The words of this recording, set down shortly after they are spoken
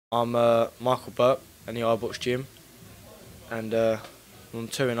I'm Michael Burke and the ibox gym, and I'm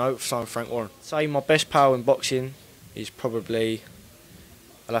 2-0 for signing Frank Warren. Say my best pal in boxing is probably,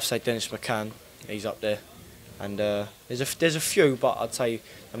 I'll have to say Dennis McCann. He's up there, and there's a few, but I'd say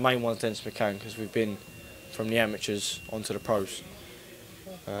the main one's Dennis McCann because we've been from the amateurs onto the pros.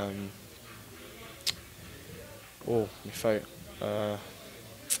 My favourite. I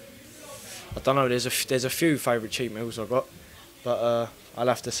don't know. There's a few favourite cheat meals I've got, but I'll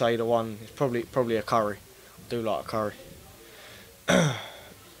have to say the one is probably a curry. I do like a curry.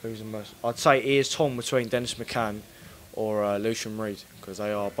 Who's the most? I'd say he is torn between Dennis McCann or Lucian Reid because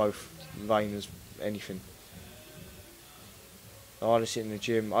they are both vain as anything. I just sit in the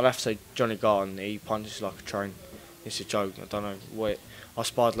gym. I'd have to say Johnny Garton. He punches like a train. It's a joke. I don't know what. I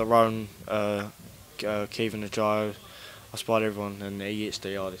spied Lerone, Kevin Ajayo. I spied everyone, and he hits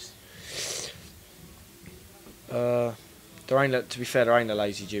the hardest. To be fair, there ain't a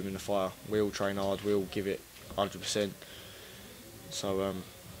lazy gym in the fire. We all train hard. We all give it 100%. So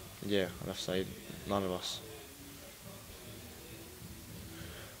yeah, I'd have to say none of us.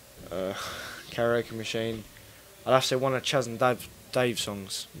 Karaoke machine. I'd have to say one of Chaz and Dave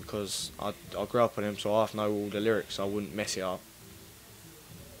songs because I grew up on them, so I have to know all the lyrics. So I wouldn't mess it up.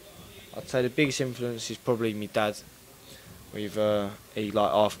 I'd say the biggest influence is probably my dad. He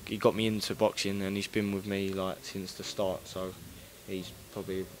got me into boxing and he's been with me like since the start. So he's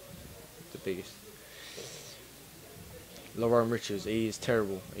probably the biggest. Lerone Richards, he is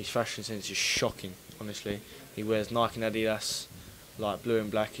terrible. His fashion sense is shocking, honestly. He wears Nike and Adidas, like blue and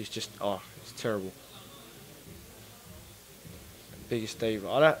black. It's just, it's terrible. Biggest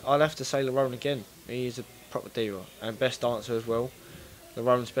diva. I'd have to say Lerone again. He is a proper diva and best dancer as well.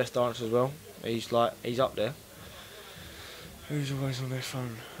 Lerone's best dancer as well. He's up there. Who's always on their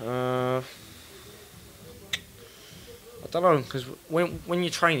phone? I don't know, because when you're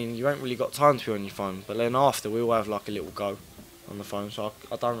training, you ain't really got time to be on your phone. But then after, we all have like a little go on the phone. So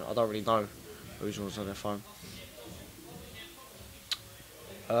I don't really know who's always on their phone.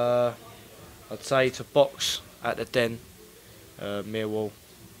 I'd say to box at the Den, Millwall,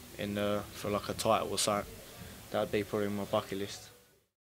 for like a title or something. That'd be probably on my bucket list.